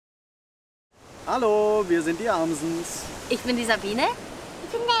Hallo, wir sind die Amsens. Ich bin die Sabine.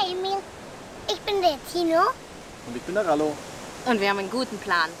 Ich bin der Emil. Ich bin der Tino. Und ich bin der Rallo. Und wir haben einen guten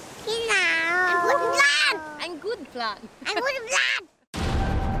Plan. Genau. Einen guten Plan. Einen guten Plan. Einen guten Plan.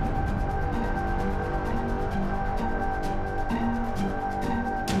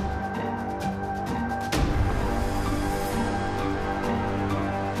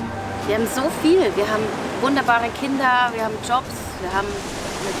 Wir haben so viel. Wir haben wunderbare Kinder, wir haben Jobs, wir haben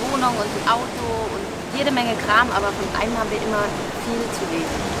eine Wohnung und ein Auto und jede Menge Kram, aber von einem haben wir immer viel zu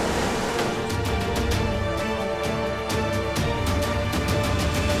reden.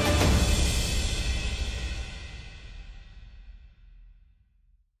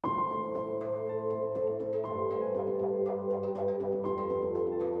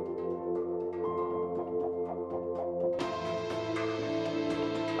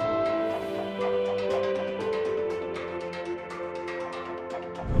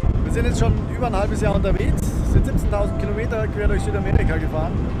 Wir sind jetzt schon über ein halbes Jahr unterwegs, sind 17.000 Kilometer quer durch Südamerika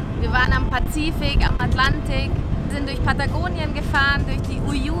gefahren. Wir waren am Pazifik, am Atlantik, sind durch Patagonien gefahren, durch die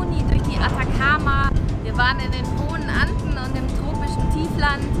Uyuni, durch die Atacama. Wir waren in den hohen Anden und im tropischen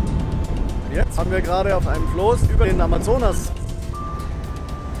Tiefland. Jetzt haben wir gerade auf einem Floß über den Amazonas